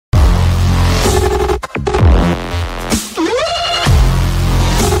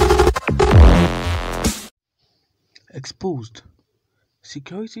Exposed.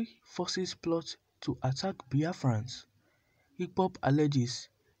 Security forces plot to attack Biafrans. Ipob alleges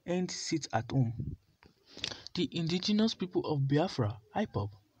end sit at home. The indigenous people of Biafra, Ipob,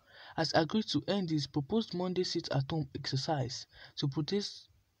 has agreed to end its proposed Monday sit-at-home exercise to protest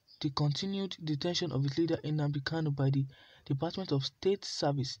the continued detention of its leader Nnamdi Kanu by the Department of State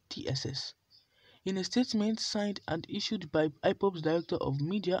Service (DSS). In a statement signed and issued by Ipob's Director of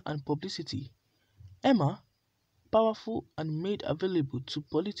Media and Publicity, Emma, powerful and made available to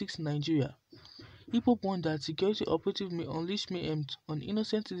Politics Nigeria, Ipob warned that security operatives may unleash mayhem on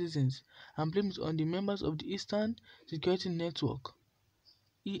innocent citizens and blame it on the members of the Eastern Security Network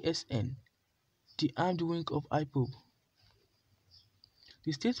 (ESN), the armed wing of Ipob.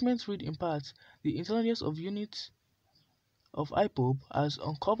 The statement read in part, "The intelligence of unit of Ipob has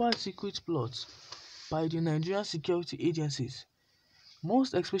uncovered secret plots by the Nigerian security agencies,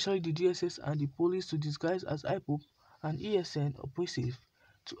 most especially the DSS and the police, to disguise as Ipob and ESN operatives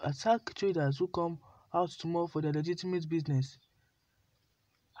to attack traders who come out tomorrow for their legitimate business."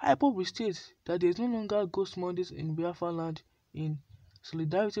 Ipob restates that there is no longer Ghost Mondays in Biafra land in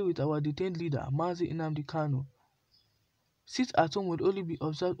solidarity with our detained leader, Mazi Nnamdi Kanu. Sit-at-home would only be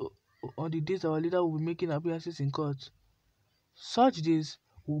observed on the days our leader will be making appearances in court. Such days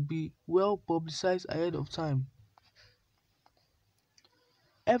will be well publicized ahead of time.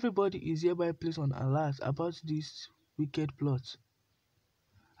 Everybody is hereby placed on alert about this wicked plot.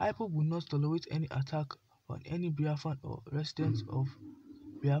 Ipob will not tolerate any attack on any Biafran or residents of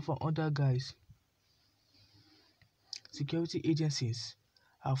Biafra under guise. Security agencies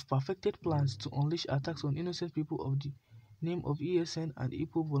have perfected plans to unleash attacks on innocent people of the name of ESN and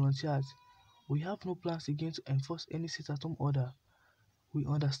Ipob volunteers. We have no plans again to enforce any sit-at-home order. We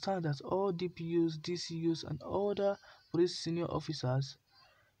understand that all DPUs, DCUs and other police senior officers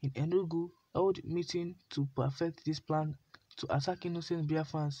in Enugu held meeting to perfect this plan to attack innocent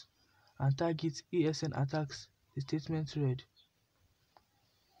Biafrans and target ESN attacks, the statement read.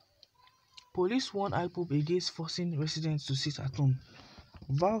 Police warn Ipob against forcing residents to sit at home,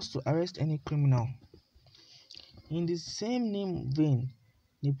 vows to arrest any criminal. In the same vein,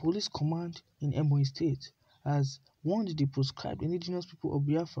 the police command in Ebonyi State has warned the proscribed indigenous people of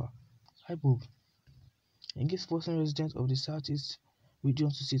Biafra, Ipob, against forcing residents of the southeast region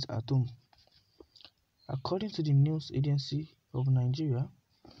to sit at home. According to the news agency of Nigeria,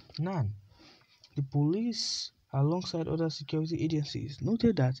 NAN, the police, alongside other security agencies,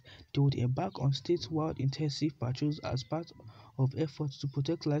 noted that they would embark on statewide intensive patrols as part of efforts to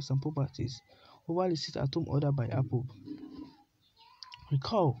protect lives and properties over the sit-at-home order by Ipob.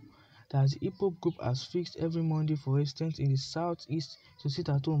 Recall that the Ipob group has fixed every Monday for residents in the southeast to sit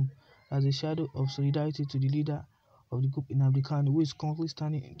at home as a shadow of solidarity to the leader of the group, Nnamdi Kanu, who is currently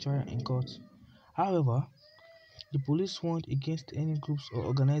standing in trial in court. However, the police warned against any groups or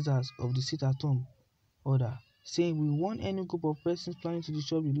organizers of the sit-at-home order, saying, "We warn any group of persons planning to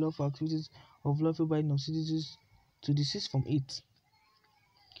disrupt the lawful activities of law-abiding citizens to desist from it."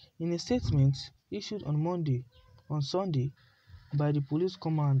 In a statement issued on Sunday by the police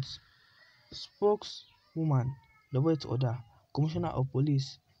command's spokeswoman, Lawet Oda, Commissioner of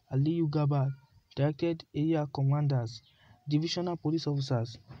Police, Aliyu Gabbard, directed area commanders, divisional police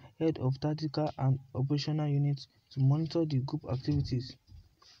officers, head of tactical and operational units to monitor the group activities.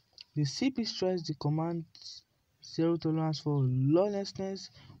 The CP stressed the command's zero tolerance for lawlessness,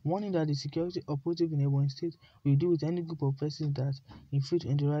 warning that the security operative in Ebonyi State will deal with any group of persons that infringe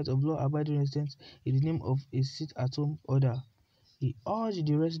on the rights of law-abiding residents in the name of a sit-at-home order. He urged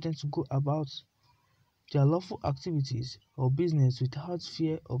the residents to go about their lawful activities or business without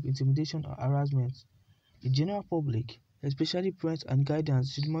fear of intimidation or harassment. The general public, especially parents and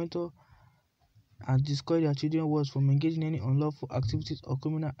guardians, should monitor and discourage their children's words from engaging in any unlawful activities or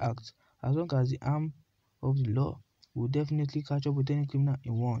criminal acts, as long as the arm of the law will definitely catch up with any criminal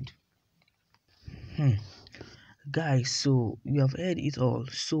involved. Guys, so you have heard it all.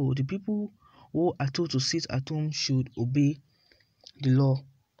 So the people who are told to sit at home should obey the law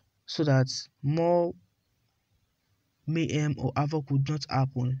so that more mayhem or havoc would not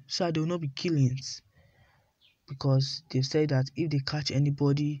happen, so that there will not be killings, because they've said that if they catch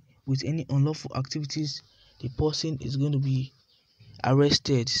anybody with any unlawful activities, the person is going to be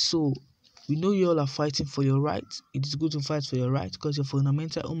arrested. So we know you all are fighting for your rights. It is good to fight for your rights because you're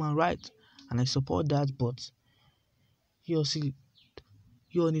fundamental human right, and I support that, but you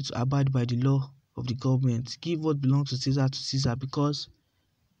all need to abide by the law of the government. Give what belongs to Caesar, because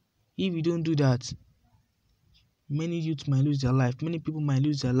if you don't do that, many youth might lose their life, many people might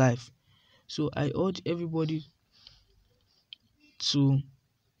lose their life. So I urge everybody to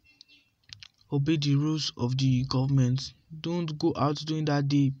obey the rules of the government. Don't go out during that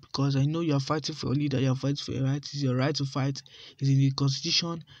day, because I know you are fighting for your leader, you are fighting for your rights. It's your right to fight. It's in the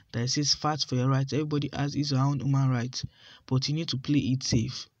constitution that it says fight for your rights. Everybody has his own human rights, but you need to play it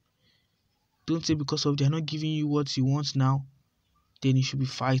safe. Don't say because of they are not giving you what you want now, then you should be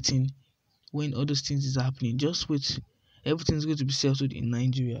fighting when all those things is happening. Just wait. Everything's going to be settled in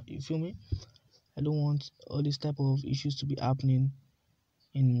Nigeria. You feel me? I don't want all these type of issues to be happening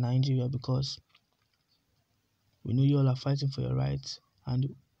in Nigeria, because we know you all are fighting for your rights and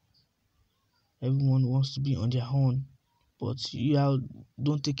everyone wants to be on their own. But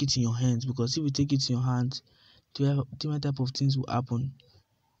don't take it in your hands, because if you take it in your hands, different type of things will happen.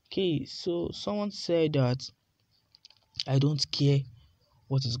 Okay, so someone said that I don't care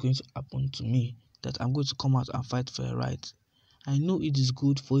what is going to happen to me, that I'm going to come out and fight for your right. I know it is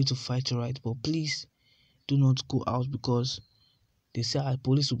good for you to fight your right, but please do not go out, because they say our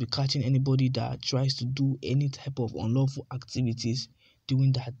police will be catching anybody that tries to do any type of unlawful activities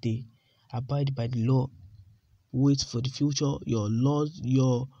during that day. Abide by the law. Wait for the future. Your laws,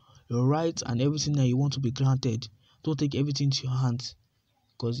 your rights, and everything that you want to be granted. Don't take everything to your hands,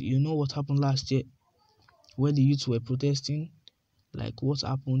 because you know what happened last year when the youths were protesting. Like what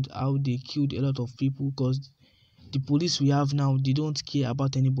happened, how they killed a lot of people, because the police we have now, they don't care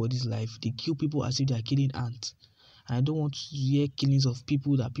about anybody's life. They kill people as if they are killing ants. And I don't want to hear killings of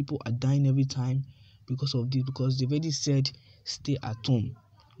people, that people are dying every time because of this, because they've already said stay at home,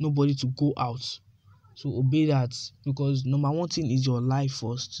 nobody to go out. So obey that, because number one thing is your life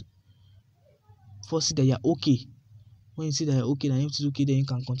first. First, see that you're okay. When you see that you're okay, then everything's okay, then you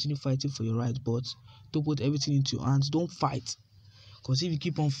can continue fighting for your right. But don't put everything into your hands. Don't fight, because if you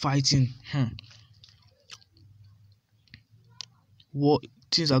keep on fighting, what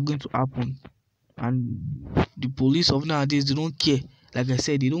things are going to happen. And the police of nowadays, they don't care. Like I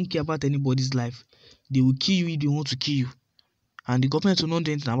said, they don't care about anybody's life. They will kill you if they want to kill you. And the government will not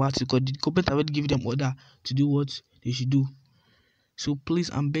do anything about it, because the government already give them order to do what they should do. So please,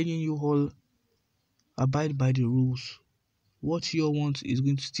 I'm begging you all, abide by the rules. What you want is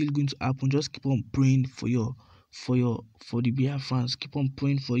still going to happen. Just keep on praying for the Biafrans. Keep on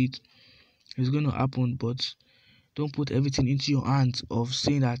praying for it. It's going to happen, but don't put everything into your hands of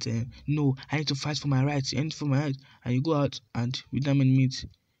saying that no, I need to fight for my rights. I need for my rights, and you go out and with them and meet,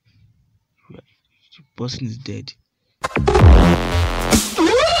 the person is dead.